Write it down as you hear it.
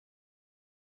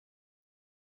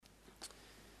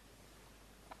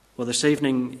Well, this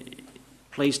evening,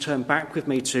 please turn back with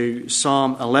me to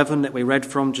Psalm 11 that we read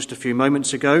from just a few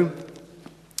moments ago.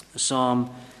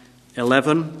 Psalm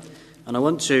 11. And I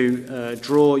want to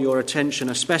draw your attention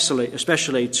especially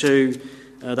to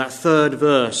that third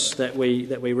verse that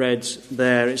we read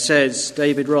there. It says,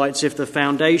 David writes, "If the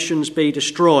foundations be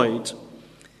destroyed,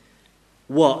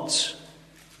 what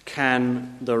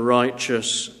can the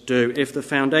righteous do?" If the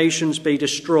foundations be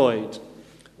destroyed,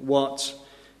 what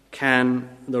can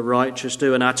the righteous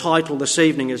do? And our title this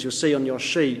evening, as you'll see on your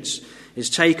sheets, is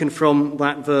taken from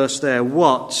that verse there.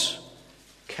 What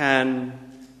can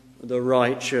the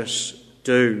righteous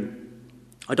do?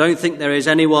 I don't think there is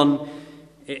anyone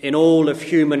in all of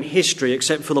human history,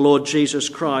 except for the Lord Jesus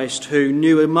Christ, who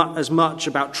knew as much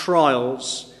about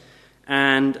trials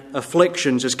and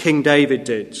afflictions as King David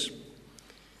did.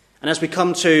 And as we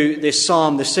come to this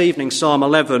psalm this evening, Psalm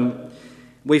 11,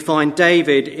 we find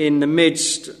David in the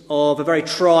midst of a very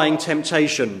trying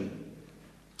temptation.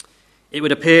 It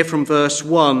would appear from verse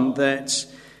 1 that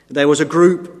there was a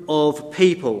group of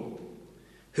people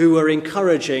who were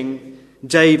encouraging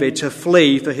David to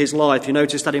flee for his life. You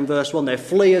notice that in verse 1 there,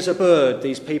 "Flee as a bird,"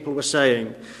 these people were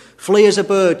saying. "Flee as a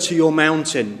bird to your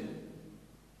mountain."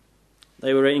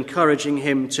 They were encouraging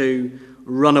him to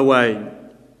run away.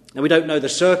 Now, we don't know the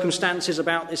circumstances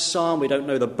about this psalm. We don't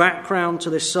know the background to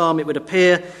this psalm. It would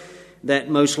appear that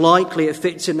most likely it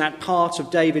fits in that part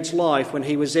of David's life when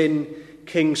he was in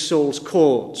King Saul's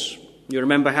court. You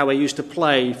remember how he used to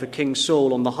play for King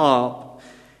Saul on the harp.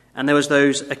 And there was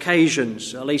those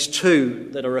occasions, at least two,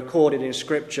 that are recorded in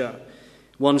Scripture.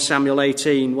 1 Samuel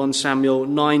 18, 1 Samuel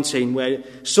 19, where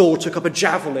Saul took up a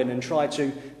javelin and tried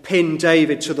to pin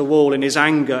David to the wall in his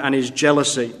anger and his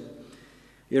jealousy.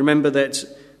 You remember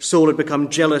that Saul had become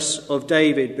jealous of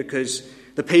David because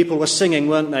the people were singing,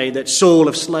 weren't they, that Saul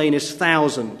have slain his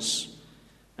thousands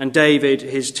and David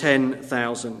his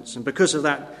 10,000s. And because of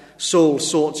that, Saul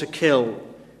sought to kill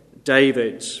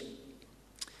David.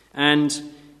 And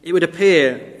it would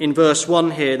appear in verse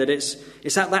 1 here that it's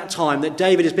at that time that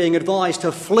David is being advised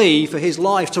to flee for his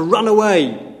life, to run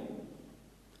away,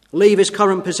 leave his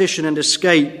current position and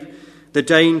escape the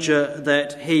danger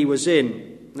that he was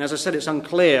in. And as I said, it's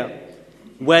unclear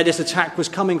where this attack was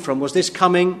coming from. Was this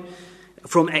coming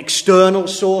from external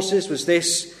sources? Was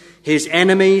this his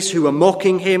enemies who were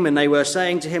mocking him and they were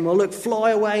saying to him, "Well, look, fly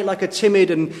away like a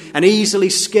timid and easily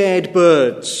scared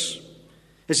bird,"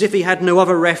 as if he had no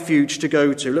other refuge to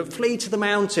go to. "Look, flee to the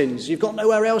mountains. You've got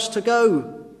nowhere else to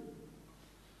go."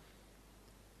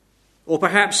 Or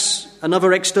perhaps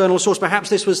another external source, perhaps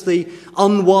this was the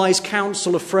unwise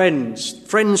counsel of friends.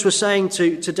 Friends were saying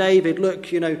to David,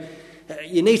 "Look, you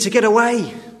need to get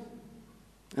away."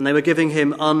 And they were giving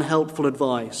him unhelpful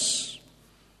advice.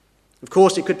 Of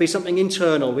course, it could be something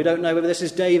internal. We don't know whether this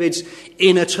is David's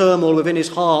inner turmoil within his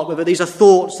heart, whether these are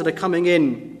thoughts that are coming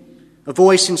in, a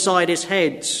voice inside his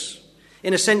head.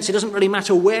 In a sense, it doesn't really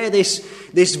matter where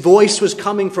this voice was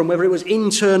coming from, whether it was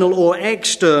internal or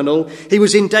external. He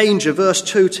was in danger. Verse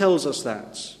 2 tells us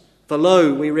that. "For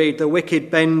lo," we read, "the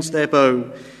wicked bend their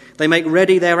bow. They make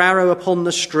ready their arrow upon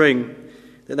the string,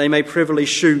 that they may privily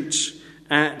shoot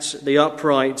at the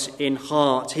upright in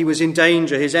heart." He was in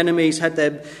danger. His enemies had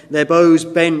their bows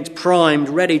bent, primed,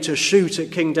 ready to shoot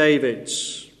at King David.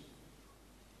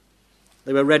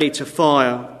 They were ready to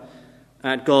fire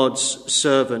at God's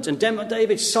servant. And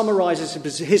David summarizes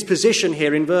his position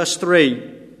here in verse 3.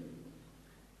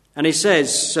 And he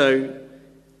says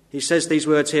these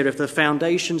words here, "If the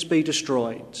foundations be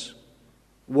destroyed,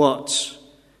 what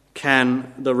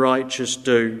can the righteous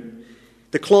do?"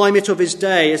 The climate of his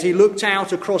day, as he looked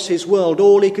out across his world,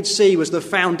 all he could see was the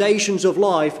foundations of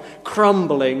life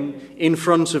crumbling in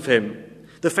front of him.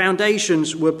 The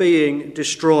foundations were being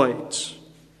destroyed.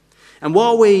 And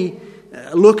while we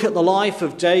look at the life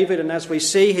of David, and as we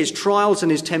see his trials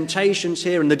and his temptations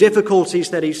here and the difficulties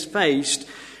that he's faced,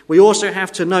 we also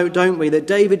have to note, don't we, that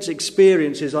David's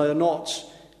experiences are not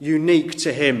unique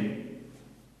to him.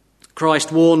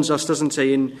 Christ warns us, doesn't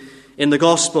he, in the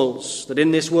Gospels, that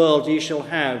in this world ye shall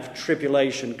have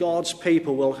tribulation. God's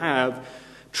people will have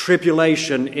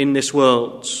tribulation in this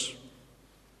world.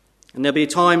 And there'll be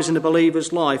times in the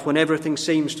believer's life when everything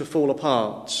seems to fall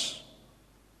apart.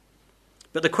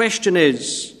 But the question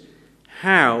is,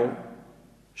 how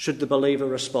should the believer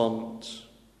respond?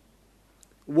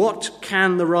 What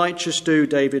can the righteous do,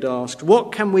 David asked?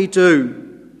 What can we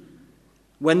do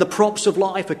when the props of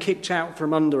life are kicked out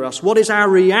from under us? What is our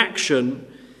reaction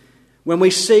when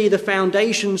we see the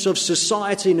foundations of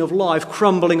society and of life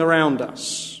crumbling around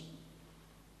us?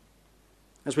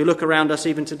 As we look around us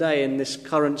even today in this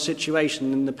current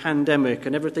situation, in the pandemic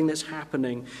and everything that's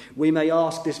happening, we may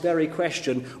ask this very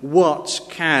question: what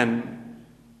can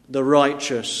the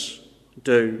righteous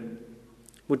do?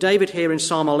 Well, David here in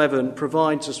Psalm 11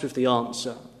 provides us with the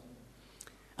answer.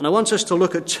 And I want us to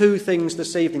look at two things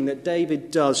this evening that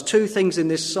David does, two things in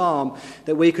this psalm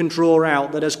that we can draw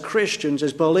out, that as Christians,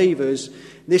 as believers,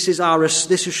 this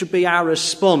should be our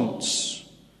response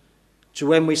to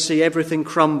when we see everything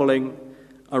crumbling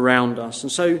around us.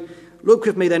 And so look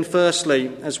with me then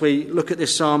firstly, as we look at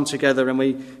this psalm together and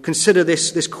we consider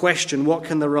this question, what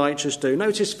can the righteous do?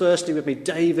 Notice firstly with me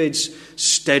David's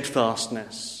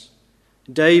steadfastness.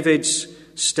 David's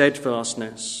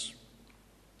steadfastness.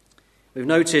 We've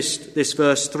noticed this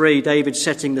verse 3, David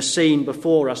setting the scene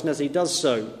before us, and as he does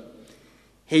so,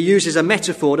 he uses a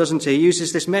metaphor, doesn't he? He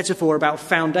uses this metaphor about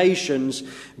foundations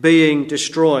being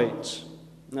destroyed.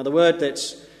 Now, the word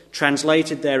that's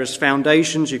translated there as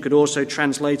foundations, you could also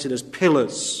translate it as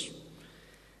pillars.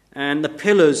 And the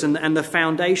pillars and the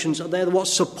foundations, they're what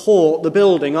support the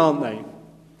building, aren't they?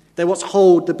 They're what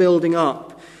hold the building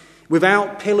up.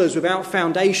 Without pillars, without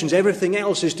foundations, everything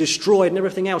else is destroyed and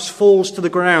everything else falls to the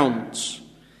ground.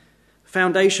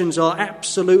 Foundations are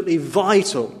absolutely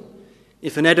vital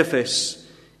if an edifice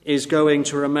is going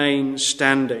to remain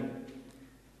standing.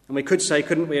 And we could say,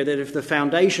 couldn't we, that if the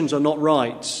foundations are not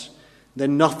right,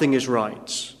 then nothing is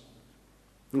right.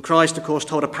 And Christ, of course,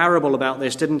 told a parable about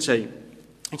this, didn't he?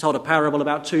 He told a parable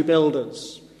about two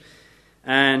builders.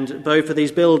 And both of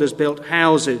these builders built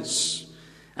houses.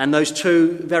 And those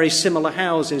two very similar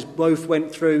houses both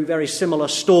went through very similar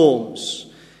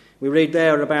storms. We read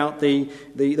there about the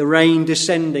rain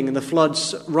descending and the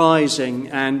floods rising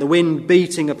and the wind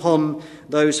beating upon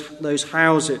those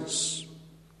houses.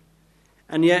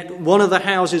 And yet one of the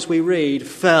houses we read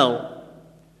fell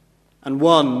and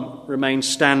one remained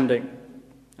standing.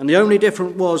 And the only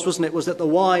difference was that the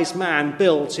wise man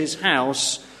built his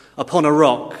house upon a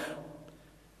rock,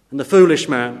 and the foolish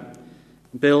man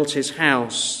built his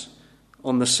house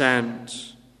on the sand.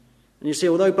 And you see,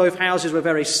 although both houses were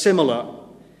very similar,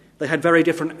 they had very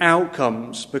different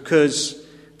outcomes because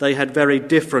they had very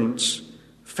different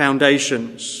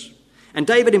foundations. And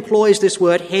David employs this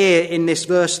word here in this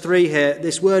verse 3 here,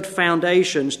 this word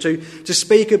foundations, to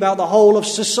speak about the whole of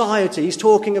society. He's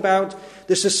talking about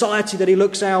the society that he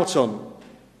looks out on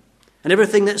and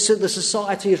everything that the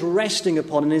society is resting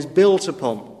upon and is built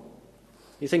upon.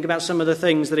 You think about some of the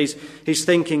things that he's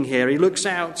thinking here. He looks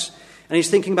out and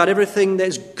he's thinking about everything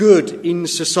that's good in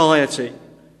society.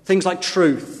 Things like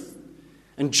truth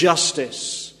and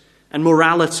justice and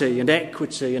morality and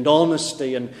equity and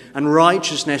honesty and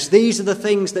righteousness. These are the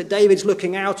things that David's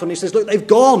looking out on. He says, look, they've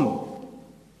gone.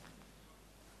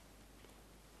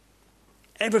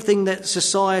 Everything that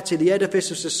society, the edifice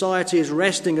of society is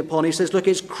resting upon, he says, look,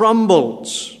 it's crumbled.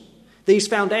 These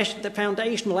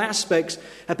foundational aspects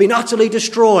have been utterly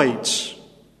destroyed.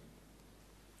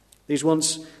 These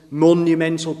once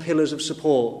monumental pillars of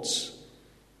support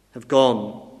have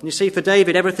gone. And you see, for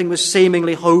David, everything was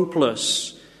seemingly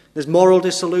hopeless. There's moral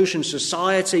dissolution.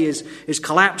 Society is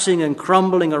collapsing and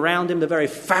crumbling around him. The very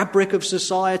fabric of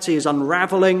society is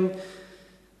unraveling.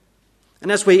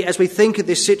 And as we think of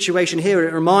this situation here,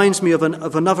 it reminds me of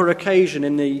another occasion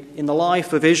in the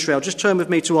life of Israel. Just turn with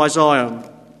me to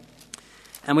Isaiah.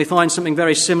 And we find something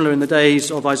very similar in the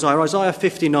days of Isaiah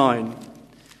 59.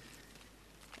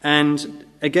 And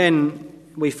again,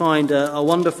 we find a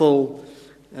wonderful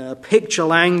picture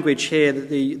language here that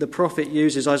the prophet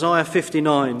uses, Isaiah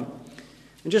 59.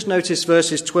 And just notice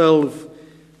verses 12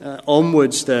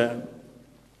 onwards there.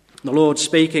 The Lord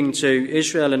speaking to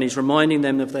Israel, and he's reminding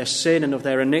them of their sin and of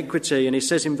their iniquity. And he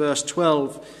says in verse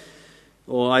 12,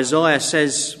 or Isaiah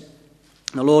says,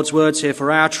 the Lord's words here, for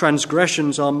our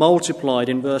transgressions are multiplied,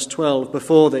 in verse 12,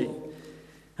 before thee,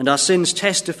 and our sins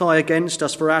testify against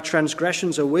us, for our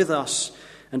transgressions are with us,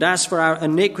 and as for our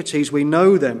iniquities we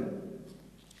know them.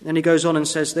 Then he goes on and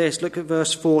says this, look at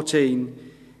verse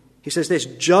 14. He says this,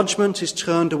 judgment is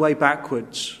turned away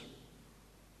backwards.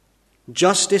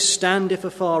 Justice standeth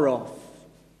afar off.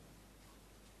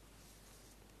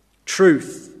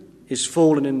 Truth is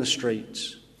fallen in the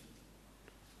streets,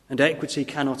 and equity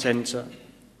cannot enter.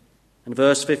 And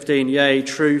verse 15, yea,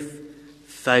 truth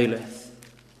faileth.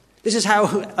 This is how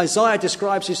Isaiah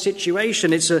describes his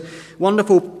situation. It's a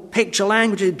wonderful picture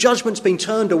language. Judgment's been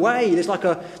turned away. There's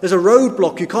a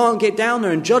roadblock. You can't get down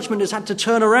there, and judgment has had to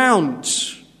turn around.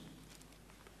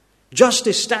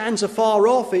 Justice stands afar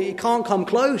off. It can't come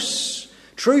close.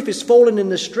 Truth is fallen in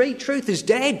the street. Truth is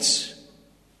dead.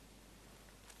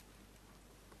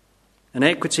 And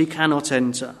equity cannot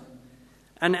enter.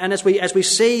 And as we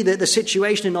see the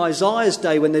situation in Isaiah's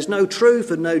day when there's no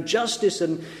truth and no justice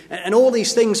and all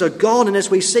these things are gone, and as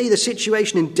we see the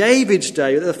situation in David's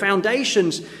day, the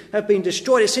foundations have been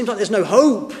destroyed, it seems like there's no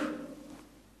hope.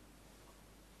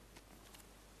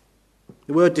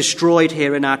 The word destroyed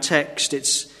here in our text,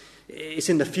 it's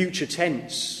in the future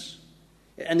tense.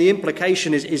 And the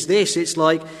implication is this, it's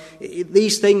like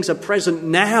these things are present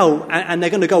now and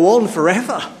they're going to go on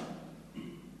forever.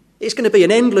 It's going to be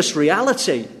an endless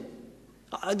reality.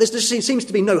 There seems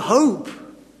to be no hope.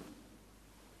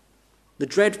 The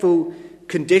dreadful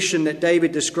condition that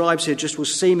David describes here just will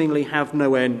seemingly have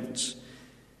no end.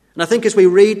 And I think as we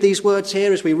read these words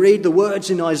here, as we read the words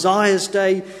in Isaiah's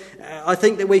day, I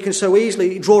think that we can so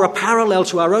easily draw a parallel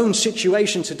to our own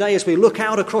situation today as we look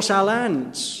out across our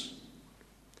lands.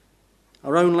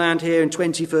 Our own land here in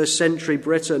 21st century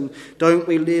Britain, don't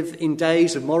we live in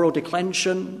days of moral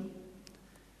declension?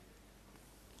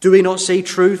 Do we not see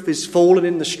truth is fallen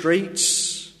in the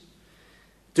streets?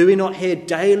 Do we not hear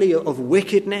daily of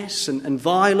wickedness and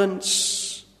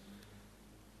violence?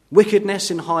 Wickedness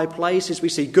in high places. We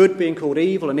see good being called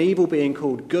evil and evil being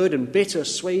called good, and bitter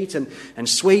sweet and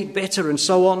sweet bitter and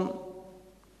so on.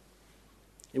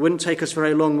 It wouldn't take us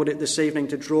very long, would it, this evening,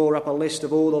 to draw up a list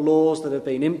of all the laws that have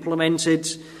been implemented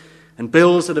and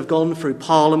bills that have gone through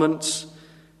Parliament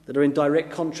that are in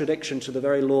direct contradiction to the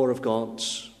very law of God.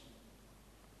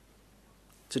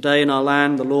 Today in our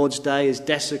land, the Lord's Day is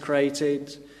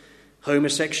desecrated,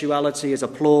 homosexuality is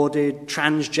applauded,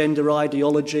 transgender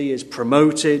ideology is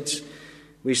promoted.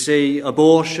 We see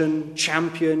abortion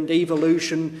championed,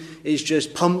 evolution is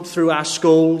just pumped through our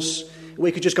schools.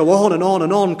 We could just go on and on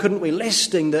and on, couldn't we,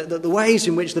 listing the ways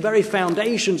in which the very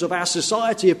foundations of our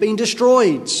society have been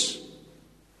destroyed.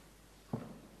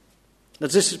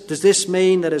 Does this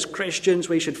mean that as Christians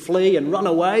we should flee and run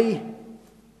away?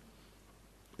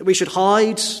 That we should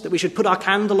hide, that we should put our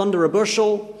candle under a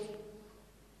bushel?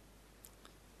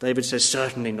 David says,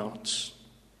 certainly not.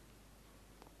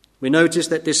 We notice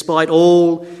that despite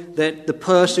all that the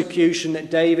persecution that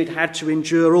David had to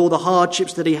endure, all the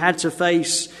hardships that he had to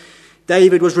face,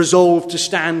 David was resolved to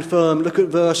stand firm. Look at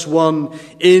verse 1.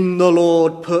 In the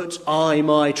Lord put I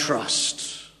my trust.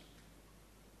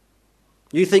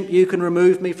 You think you can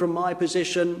remove me from my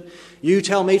position? You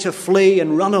tell me to flee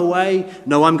and run away?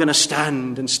 No, I'm going to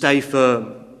stand and stay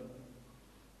firm.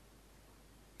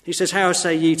 He says, how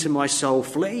say ye to my soul,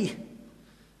 flee?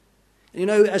 You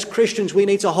know, as Christians, we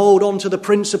need to hold on to the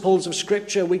principles of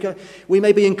Scripture. We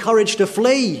may be encouraged to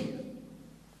flee.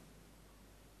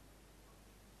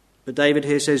 But David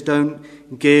here says,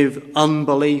 don't give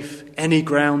unbelief any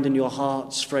ground in your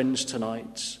hearts, friends,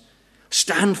 tonight.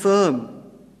 Stand firm.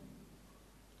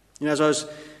 You know, as I was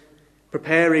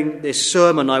preparing this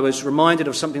sermon, I was reminded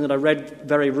of something that I read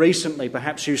very recently.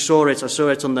 Perhaps you saw it. I saw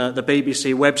it on the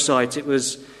BBC website. It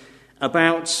was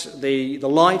about the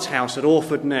lighthouse at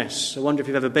Orford Ness. I wonder if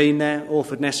you've ever been there,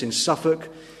 Orford Ness in Suffolk.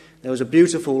 There was a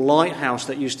beautiful lighthouse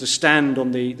that used to stand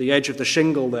on the edge of the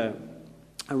shingle there,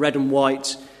 a red and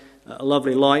white, a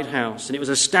lovely lighthouse. And it was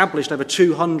established over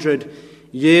 200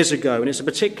 years ago, and it's a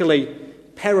particularly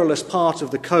perilous part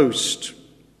of the coast.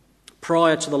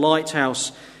 Prior to the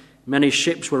lighthouse, many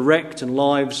ships were wrecked and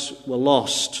lives were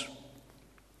lost.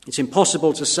 It's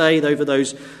impossible to say over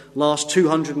those last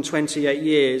 228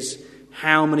 years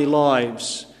how many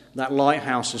lives that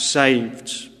lighthouse has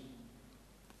saved.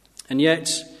 And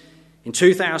yet, in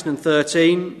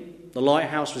 2013, the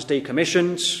lighthouse was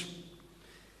decommissioned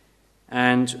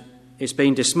and it's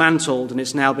been dismantled and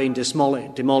it's now been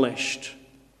demolished.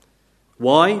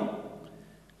 Why?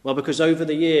 Well, because over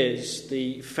the years,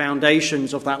 the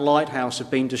foundations of that lighthouse have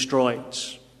been destroyed.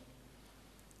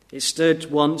 It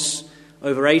stood once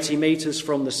over 80 metres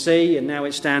from the sea, and now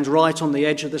it stands right on the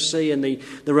edge of the sea, and the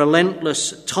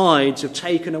relentless tides have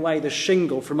taken away the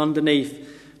shingle from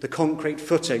underneath the concrete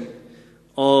footing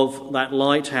of that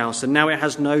lighthouse, and now it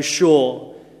has no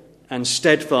sure and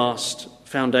steadfast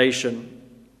foundation.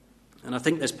 And I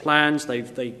think there's plans,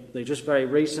 they just very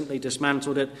recently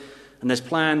dismantled it, and there's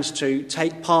plans to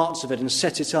take parts of it and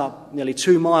set it up nearly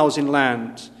 2 miles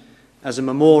inland as a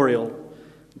memorial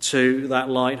to that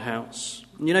lighthouse.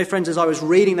 And you know, friends, as I was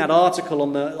reading that article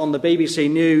on the BBC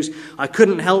News, I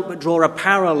couldn't help but draw a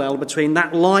parallel between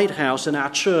that lighthouse and our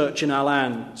church in our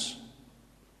lands.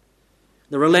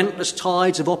 The relentless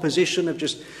tides of opposition have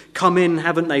just come in,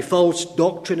 haven't they? False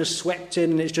doctrine has swept in,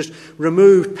 and it's just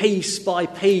removed piece by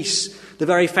piece the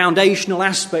very foundational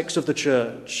aspects of the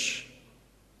church.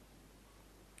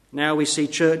 Now we see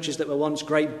churches that were once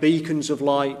great beacons of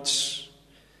light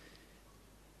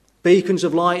beacons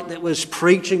of light that was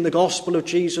preaching the gospel of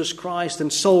Jesus Christ,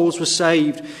 and souls were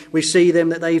saved. We see them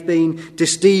that they've been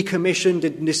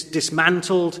decommissioned,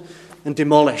 dismantled and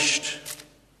demolished.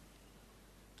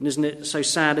 And isn't it so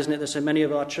sad, isn't it, that so many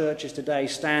of our churches today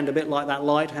stand a bit like that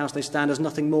lighthouse. They stand as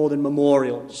nothing more than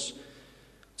memorials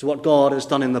to what God has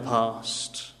done in the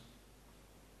past.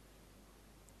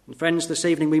 And friends, this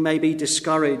evening we may be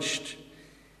discouraged,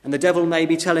 and the devil may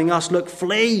be telling us, look,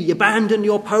 flee, abandon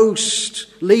your post,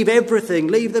 leave everything,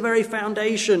 leave the very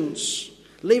foundations,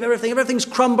 leave everything. Everything's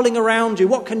crumbling around you.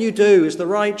 What can you do as the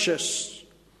righteous?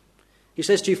 He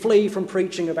says to you, flee from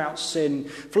preaching about sin,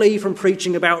 flee from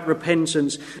preaching about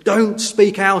repentance. Don't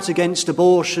speak out against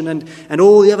abortion and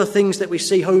all the other things that we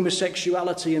see,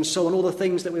 homosexuality and so on, all the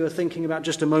things that we were thinking about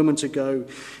just a moment ago.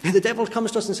 And the devil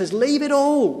comes to us and says, leave it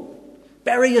all.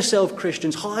 Bury yourself,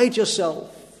 Christians, hide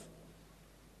yourself.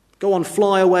 Go on,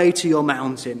 fly away to your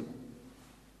mountain.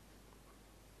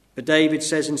 But David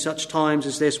says in such times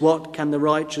as this, what can the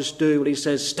righteous do? Well, he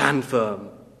says, stand firm.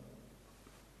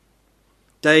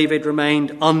 David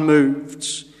remained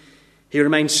unmoved. He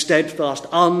remained steadfast,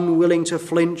 unwilling to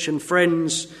flinch. And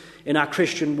friends, in our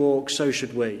Christian walk, so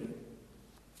should we.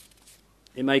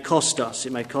 It may cost us.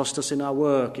 It may cost us in our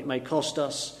work. It may cost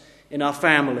us in our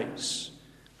families.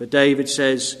 But David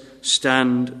says,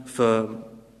 stand firm.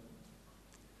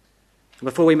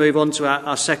 Before we move on to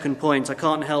our second point, I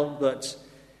can't help but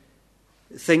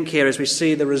think here as we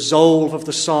see the resolve of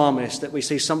the psalmist that we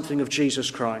see something of Jesus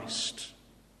Christ.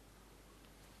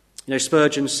 You know,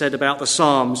 Spurgeon said about the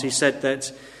Psalms, he said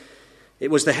that it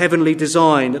was the heavenly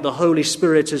design that the Holy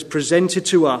Spirit has presented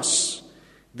to us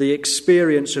the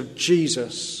experience of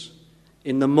Jesus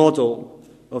in the model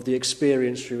of the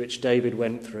experience through which David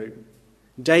went through.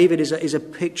 David is a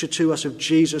picture to us of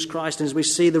Jesus Christ. And as we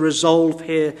see the resolve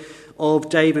here of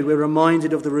David, we're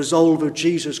reminded of the resolve of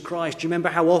Jesus Christ. Do you remember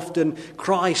how often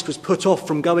Christ was put off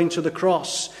from going to the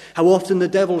cross? How often the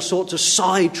devil sought to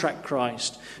sidetrack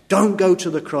Christ? Don't go to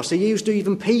the cross. He used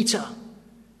even Peter.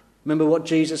 Remember what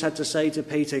Jesus had to say to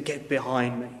Peter? Get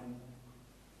behind me.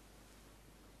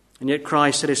 And yet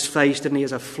Christ set his face, didn't he,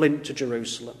 as a flint to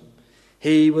Jerusalem.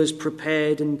 He was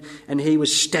prepared and he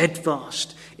was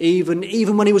steadfast,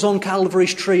 even when he was on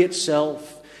Calvary's tree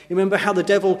itself. You remember how the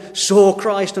devil saw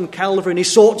Christ on Calvary and he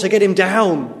sought to get him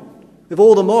down with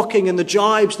all the mocking and the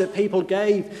jibes that people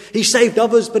gave. He saved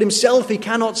others, but himself he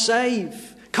cannot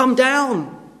save. Come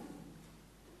down.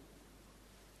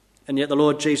 And yet the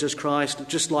Lord Jesus Christ,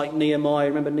 just like Nehemiah,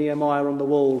 remember Nehemiah on the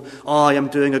wall, I am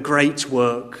doing a great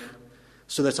work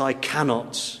so that I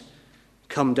cannot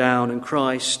come down. And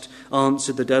Christ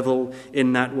answered the devil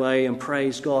in that way, and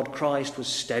praise God, Christ was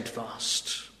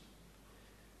steadfast.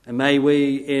 And may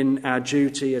we, in our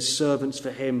duty as servants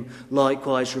for him,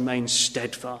 likewise remain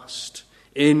steadfast.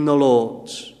 In the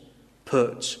Lord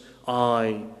put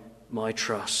I my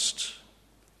trust.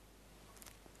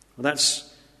 Well,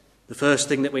 that's the first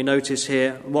thing that we notice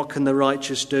here. What can the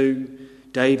righteous do?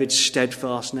 David's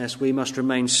steadfastness. We must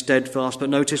remain steadfast. But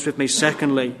notice with me,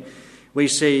 secondly, we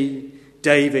see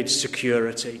David's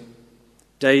security.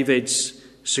 David's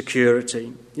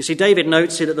security. You see, David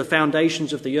notes here that the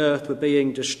foundations of the earth were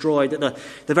being destroyed, that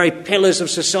the very pillars of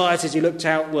society as he looked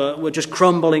out were just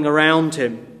crumbling around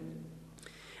him.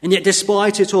 And yet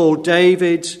despite it all,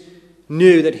 David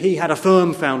knew that he had a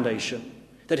firm foundation,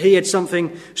 that he had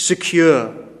something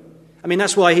secure. I mean,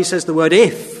 that's why he says the word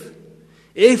if.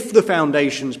 If the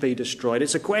foundations be destroyed.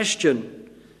 It's a question.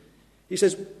 He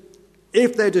says,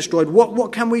 if they're destroyed,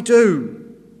 what can we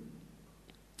do?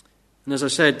 And as I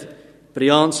said, but he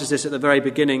answers this at the very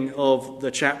beginning of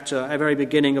the chapter, at the very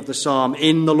beginning of the psalm.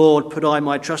 In the Lord put I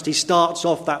my trust. He starts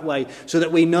off that way so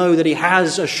that we know that he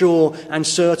has a sure and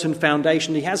certain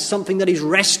foundation. He has something that he's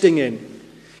resting in.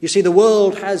 You see, the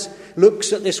world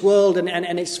looks at this world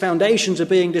and its foundations are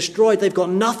being destroyed. They've got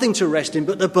nothing to rest in,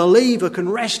 but the believer can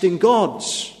rest in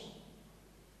God's.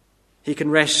 He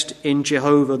can rest in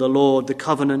Jehovah, the Lord, the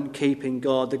covenant-keeping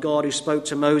God, the God who spoke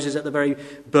to Moses at the very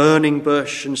burning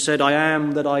bush and said, I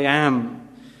am that I am.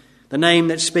 The name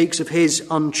that speaks of his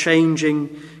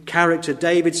unchanging character.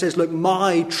 David says, look,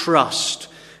 my trust,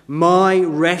 my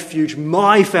refuge,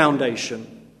 my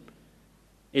foundation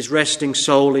is resting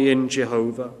solely in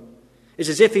Jehovah. It's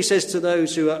as if he says to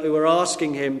those who are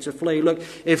asking him to flee, look,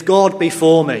 if God be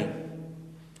for me,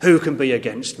 who can be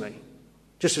against me?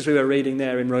 Just as we were reading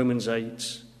there in Romans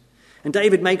 8. And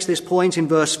David makes this point in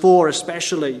verse 4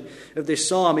 especially of this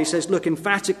psalm. He says, look,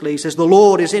 emphatically, he says, the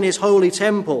Lord is in his holy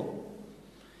temple.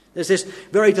 There's this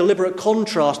very deliberate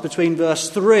contrast between verse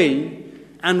 3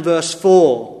 and verse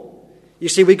 4. You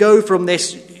see, we go from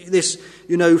this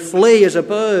flee as a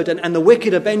bird, and the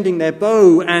wicked are bending their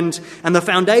bow, and the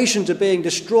foundations are being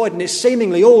destroyed, and it's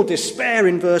seemingly all despair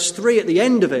in verse 3 at the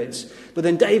end of it. But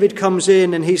then David comes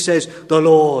in and he says, the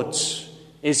Lord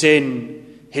is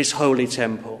in his holy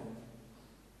temple.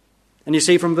 And you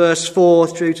see from verse 4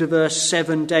 through to verse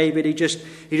 7, David, he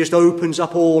just opens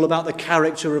up all about the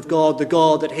character of God, the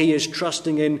God that he is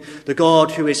trusting in, the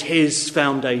God who is his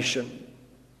foundation.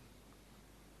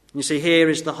 You see, here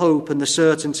is the hope and the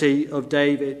certainty of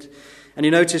David. And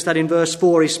you notice that in verse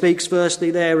 4 he speaks firstly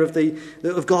there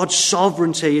of God's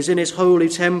sovereignty is in his holy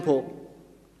temple.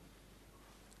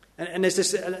 And there's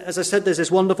this, as I said, there's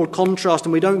this wonderful contrast,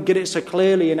 and we don't get it so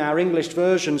clearly in our English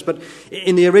versions, but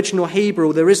in the original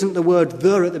Hebrew, there isn't the word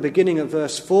 "the" at the beginning of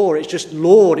verse 4. It's just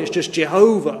Lord, it's just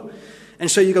Jehovah.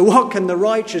 And so you go, what can the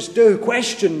righteous do? ?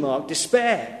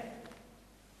 Despair.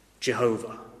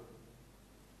 Jehovah.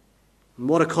 And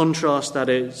what a contrast that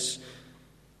is.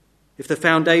 If the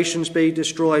foundations be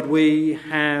destroyed, we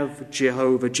have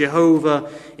Jehovah.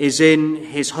 Jehovah is in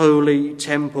his holy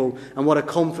temple. And what a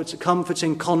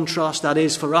comforting contrast that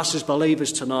is for us as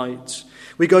believers tonight.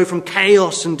 We go from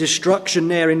chaos and destruction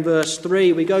there in verse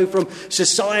 3. We go from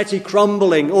society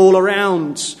crumbling all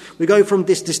around. We go from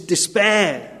this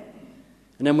despair.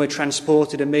 And then we're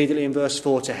transported immediately in verse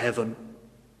 4 to heaven.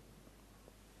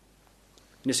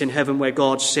 And it's in heaven where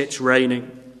God sits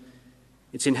reigning.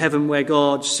 It's in heaven where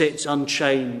God sits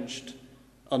unchanged,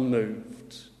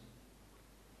 unmoved.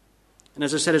 And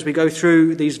as I said, as we go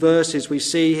through these verses, we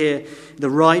see here the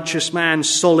righteous man's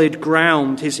solid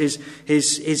ground, his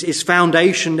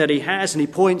foundation that he has. And he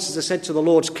points, as I said, to the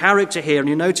Lord's character here. And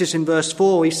you notice in verse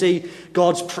 4, we see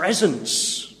God's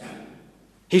presence.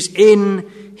 He's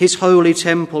in his holy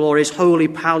temple, or his holy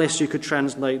palace, you could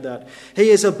translate that. He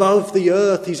is above the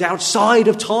earth. He's outside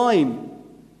of time.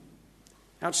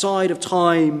 Outside of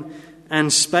time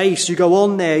and space. You go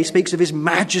on there, he speaks of his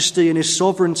majesty and his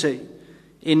sovereignty.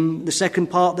 In the second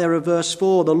part there of verse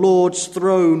 4, the Lord's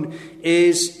throne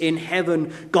is in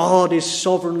heaven. God is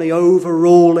sovereignly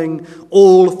overruling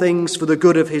all things for the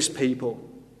good of his people.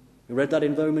 We read that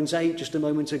in Romans 8 just a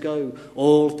moment ago.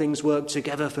 All things work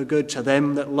together for good to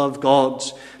them that love God,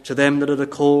 to them that are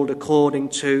called according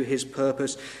to his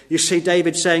purpose. You see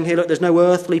David saying here, look, there's no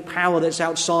earthly power that's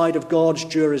outside of God's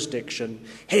jurisdiction.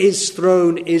 His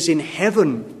throne is in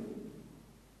heaven.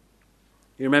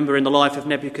 You remember in the life of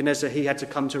Nebuchadnezzar, he had to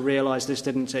come to realize this,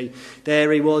 didn't he?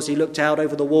 There he was, he looked out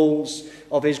over the walls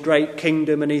of his great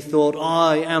kingdom and he thought,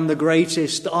 I am the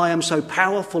greatest, I am so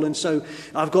powerful and so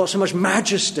I've got so much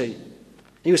majesty.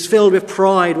 He was filled with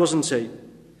pride, wasn't he? And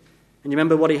you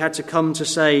remember what he had to come to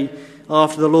say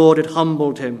after the Lord had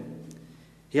humbled him.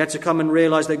 He had to come and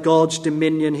realize that God's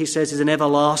dominion, he says, is an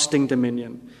everlasting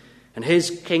dominion. And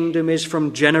his kingdom is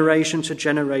from generation to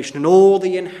generation. And all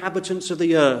the inhabitants of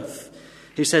the earth,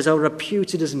 he says, are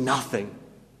reputed as nothing.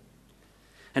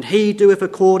 And he doeth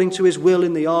according to his will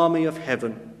in the army of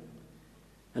heaven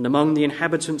and among the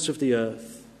inhabitants of the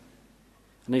earth.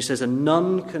 And he says, and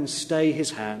none can stay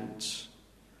his hand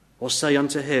or say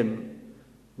unto him,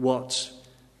 what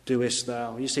doest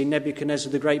thou? You see,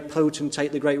 Nebuchadnezzar, the great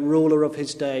potentate, the great ruler of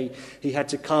his day, he had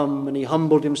to come and he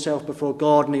humbled himself before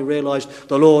God and he realized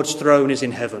the Lord's throne is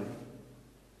in heaven.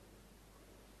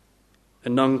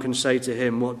 And none can say to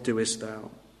him, what doest thou?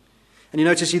 And you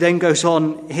notice he then goes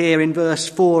on here in verse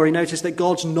 4. He noticed that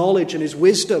God's knowledge and his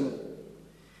wisdom.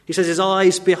 He says his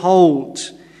eyes behold,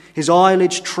 his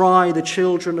eyelids try the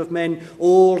children of men.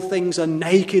 All things are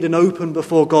naked and open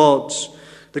before God,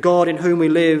 the God in whom we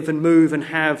live and move and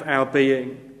have our being.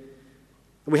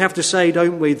 And we have to say,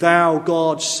 don't we, thou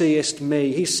God seest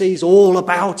me. He sees all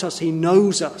about us. He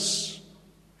knows us.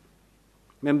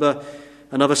 Remember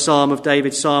another psalm of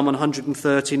David, Psalm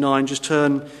 139. Just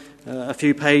turn a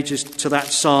few pages to that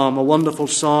psalm, a wonderful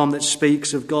psalm that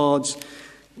speaks of God's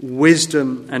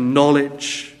wisdom and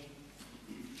knowledge.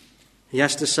 He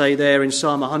has to say there in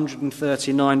Psalm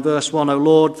 139, verse 1, O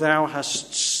Lord, thou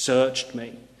hast searched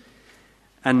me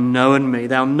and known me.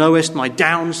 Thou knowest my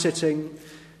downsitting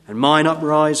and mine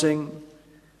uprising.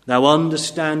 Thou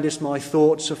understandest my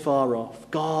thoughts afar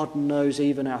off. God knows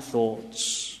even our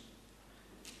thoughts.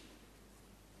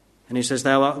 And he says,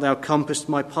 Thou compassest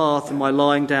my path and my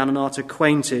lying down and art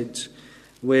acquainted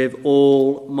with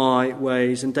all my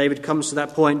ways. And David comes to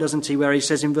that point, doesn't he, where he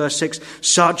says in verse 6,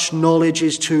 such knowledge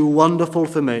is too wonderful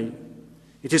for me.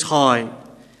 It is high.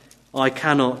 I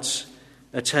cannot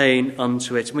attain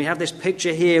unto it. And we have this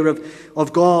picture here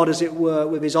of God, as it were,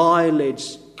 with his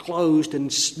eyelids closed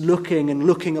and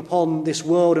looking upon this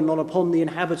world and not upon the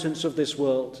inhabitants of this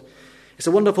world. It's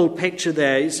a wonderful picture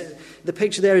there. The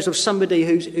picture there is of somebody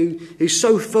who's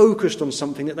so focused on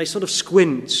something that they sort of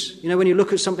squint. You know, when you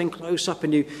look at something close up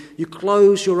and you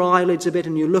close your eyelids a bit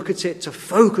and you look at it to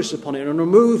focus upon it and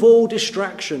remove all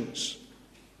distractions.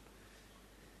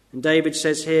 And David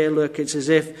says here, look, it's as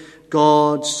if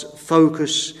God's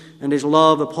focus and his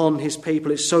love upon his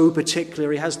people is so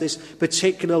particular. He has this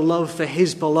particular love for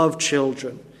his beloved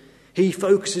children. He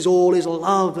focuses all his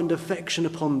love and affection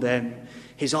upon them.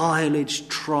 His eyelids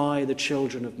try the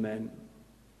children of men.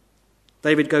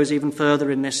 David goes even further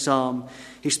in this psalm.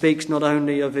 He speaks not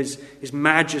only of his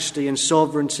majesty and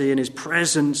sovereignty and his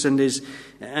presence and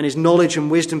his knowledge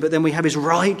and wisdom, but then we have his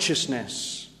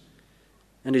righteousness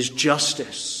and his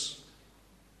justice.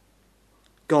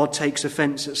 God takes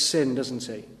offense at sin, doesn't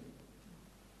he?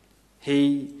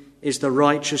 He is the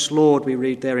righteous Lord, we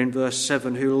read there in verse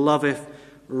 7, who loveth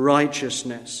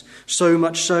righteousness. So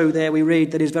much so there we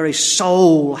read that his very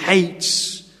soul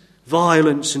hates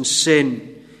violence and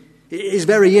sin. His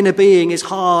very inner being, his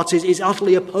heart, is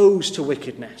utterly opposed to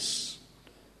wickedness.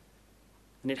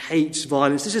 And it hates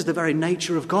violence. This is the very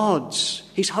nature of God's.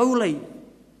 He's holy.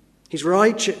 He's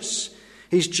righteous.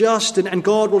 He's just. And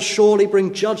God will surely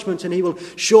bring judgment, and he will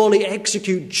surely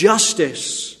execute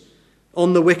justice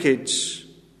on the wicked.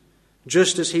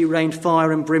 Just as he rained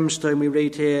fire and brimstone, we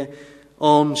read here,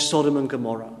 on Sodom and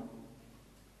Gomorrah.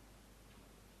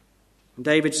 And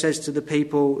David says to the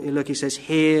people, look, he says,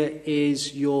 here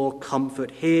is your comfort,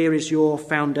 here is your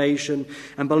foundation.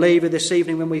 And believer, this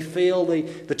evening when we feel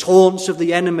the taunts of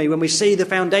the enemy, when we see the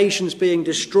foundations being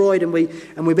destroyed and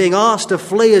we're being asked to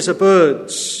flee as a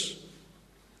birds,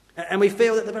 and we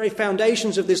feel that the very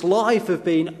foundations of this life have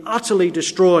been utterly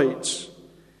destroyed,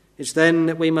 it's then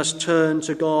that we must turn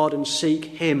to God and seek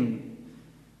him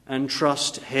and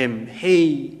trust him.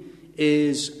 He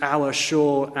is our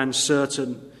sure and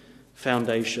certain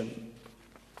foundation.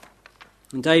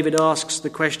 And David asks the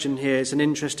question here, it's an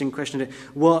interesting question.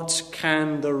 What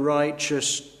can the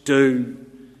righteous do?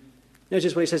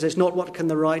 Notice what he says. It's not what can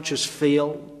the righteous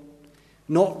feel,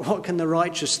 not what can the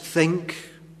righteous think,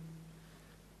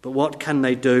 but what can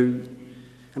they do?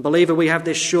 And believer, we have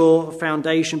this sure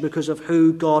foundation because of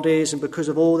who God is and because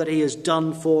of all that he has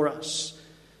done for us.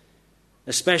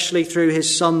 Especially through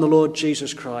his Son, the Lord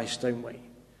Jesus Christ, don't we?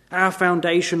 Our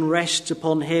foundation rests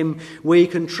upon him. We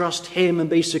can trust him and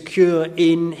be secure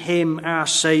in him, our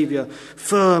Saviour,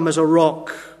 firm as a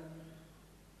rock.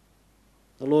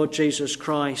 The Lord Jesus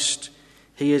Christ,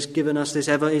 he has given us this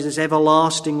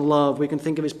everlasting love. We can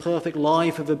think of his perfect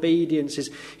life of obedience,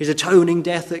 his atoning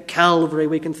death at Calvary.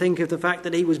 We can think of the fact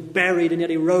that he was buried and yet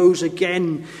he rose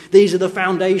again. These are the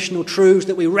foundational truths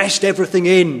that we rest everything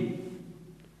in.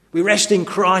 We rest in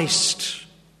Christ.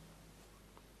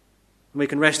 And we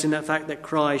can rest in that fact that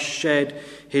Christ shed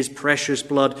his precious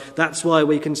blood. That's why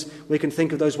we can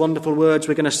think of those wonderful words.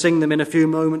 We're going to sing them in a few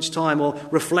moments' time or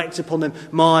reflect upon them.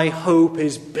 My hope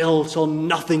is built on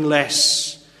nothing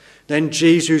less than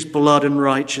Jesus' blood and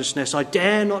righteousness. I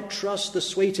dare not trust the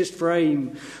sweetest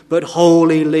frame, but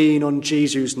wholly lean on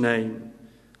Jesus' name.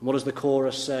 And what does the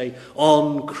chorus say?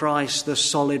 On Christ the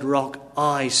solid rock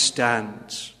I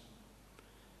stand.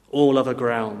 All other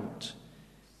ground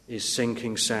is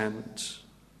sinking sand.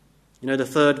 You know, the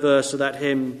third verse of that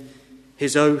hymn,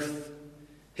 his oath,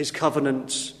 his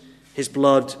covenant, his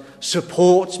blood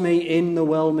supports me in the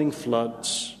whelming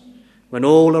floods. When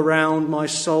all around my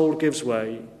soul gives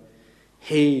way,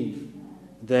 he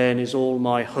then is all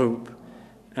my hope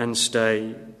and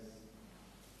stay.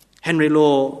 Henry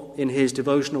Law, in his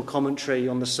devotional commentary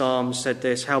on the Psalms, said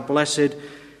this: how blessed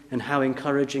and how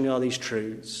encouraging are these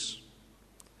truths.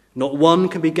 Not one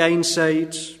can be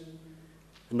gainsaid,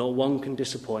 and not one can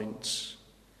disappoint.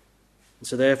 And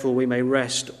so therefore we may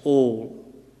rest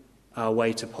all our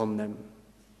weight upon them.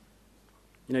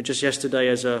 You know, just yesterday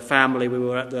as a family we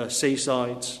were at the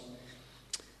seaside,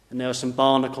 and there were some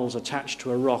barnacles attached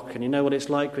to a rock. And you know what it's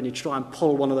like when you try and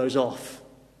pull one of those off?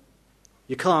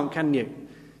 You can't, can you?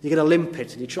 You get a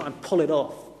limpet and you try and pull it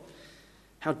off.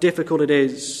 How difficult it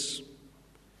is.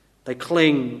 They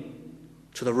cling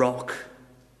to the rock.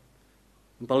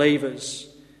 And believers,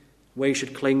 we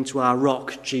should cling to our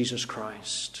rock, Jesus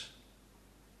Christ.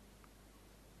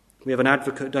 We have an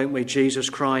advocate, don't we? Jesus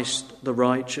Christ, the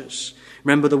righteous.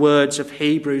 Remember the words of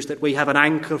Hebrews that we have an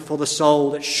anchor for the soul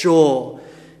that's sure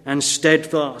and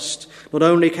steadfast. Not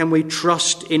only can we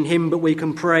trust in him, but we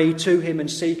can pray to him and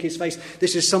seek his face.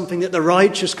 This is something that the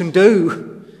righteous can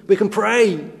do. We can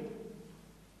pray.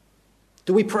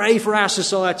 Do we pray for our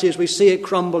society as we see it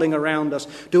crumbling around us?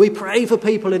 Do we pray for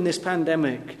people in this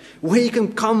pandemic? We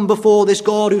can come before this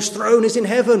God whose throne is in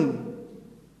heaven.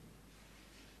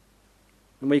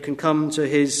 And we can come to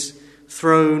his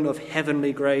throne of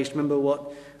heavenly grace. Remember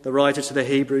what the writer to the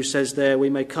Hebrews says there. We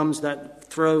may come to that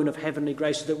throne of heavenly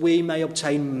grace so that we may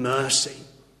obtain mercy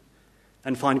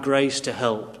and find grace to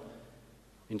help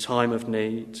in time of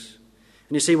need.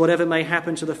 And you see, whatever may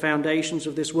happen to the foundations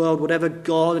of this world, whatever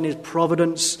God in his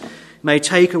providence may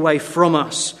take away from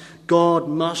us, God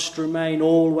must remain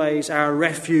always our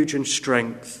refuge and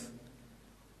strength.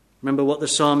 Remember what the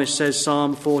psalmist says,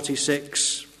 Psalm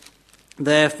 46.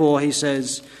 Therefore, he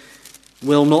says,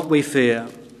 will not we fear?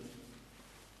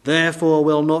 Therefore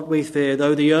will not we fear,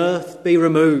 though the earth be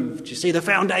removed. You see, the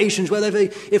foundations,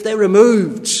 if they're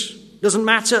removed, doesn't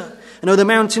matter. And though the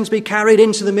mountains be carried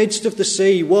into the midst of the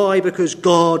sea. Why? Because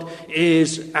God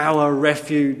is our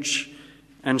refuge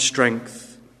and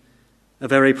strength, a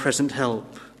very present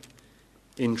help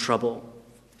in trouble.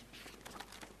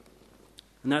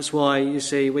 And that's why, you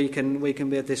see, we can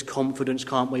be of this confidence,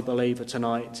 can't we, believer,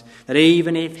 tonight, that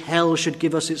even if hell should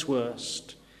give us its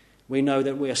worst, we know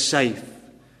that we are safe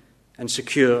and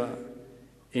secure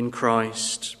in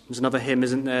Christ. There's another hymn,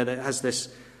 isn't there, that has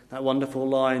that wonderful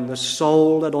line, the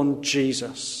soul that on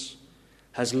Jesus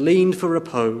has leaned for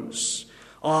repose,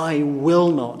 I will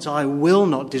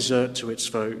not desert to its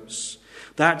foes.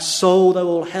 That soul, though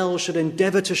all hell should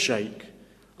endeavour to shake,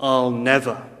 I'll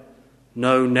never,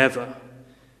 no never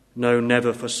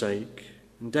forsake.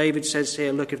 And David says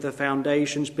here, look, if the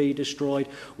foundations be destroyed,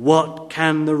 what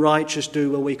can the righteous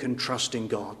do? Well, we can trust in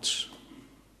God.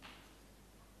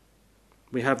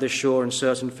 We have this sure and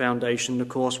certain foundation. Of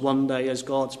course, one day as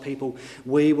God's people,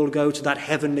 we will go to that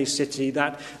heavenly city,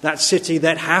 that city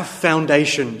that hath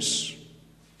foundations,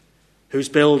 whose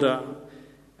builder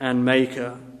and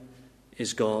maker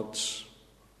is God.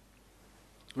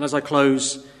 And as I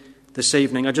close this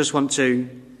evening, I just want to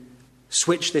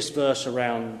switch this verse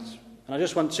around. And I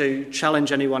just want to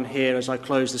challenge anyone here as I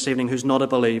close this evening who's not a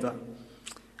believer.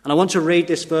 And I want to read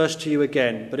this verse to you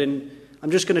again, but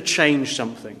I'm just going to change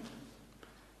something.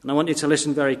 And I want you to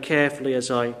listen very carefully as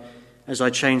I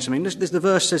change something. The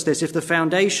verse says this, if the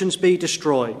foundations be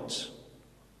destroyed,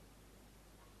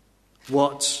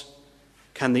 what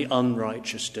can the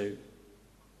unrighteous do?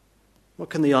 What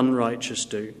can the unrighteous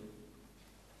do?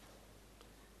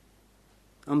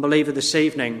 Unbeliever, this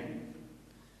evening,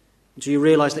 do you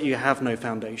realize that you have no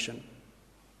foundation?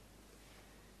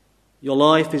 Your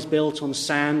life is built on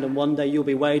sand, and one day you'll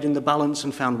be weighed in the balance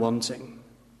and found wanting.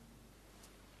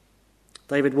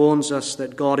 David warns us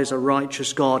that God is a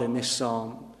righteous God in this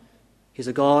psalm. He's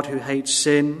a God who hates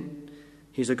sin.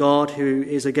 He's a God who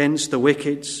is against the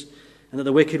wicked, and that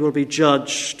the wicked will be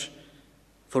judged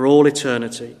for all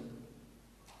eternity.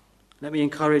 Let me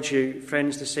encourage you,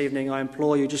 friends, this evening. I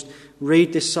implore you, just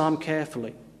read this psalm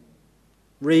carefully.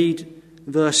 Read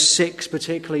verse 6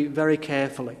 particularly very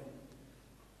carefully.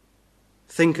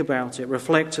 Think about it,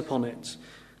 reflect upon it,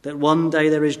 that one day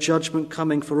there is judgment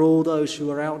coming for all those who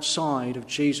are outside of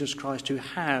Jesus Christ, who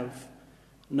have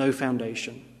no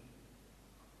foundation.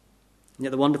 And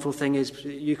yet the wonderful thing is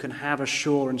you can have a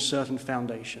sure and certain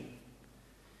foundation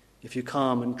if you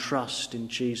come and trust in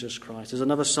Jesus Christ. There's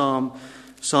another psalm,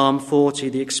 Psalm 40,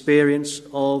 the experience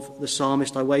of the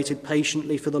psalmist. I waited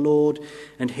patiently for the Lord,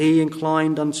 and he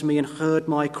inclined unto me and heard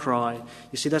my cry.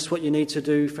 You see, that's what you need to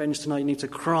do, friends, tonight. You need to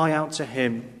cry out to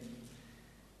him.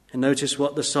 And notice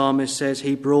what the psalmist says.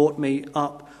 He brought me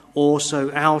up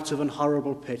also out of an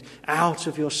horrible pit, out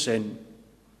of your sin.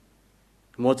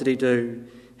 And what did he do?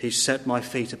 He set my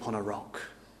feet upon a rock.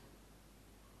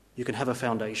 You can have a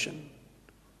foundation,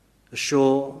 a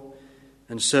sure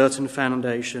and certain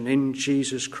foundation in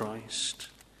Jesus Christ.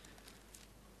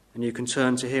 And you can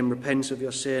turn to him, repent of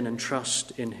your sin, and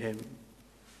trust in him.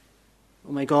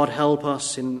 Oh, may God help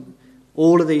us in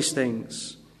all of these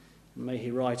things. May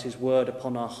he write his word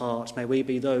upon our hearts. May we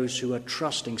be those who are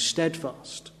trusting,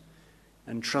 steadfast,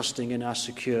 and trusting in our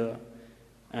secure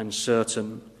and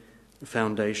certain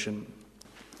foundation.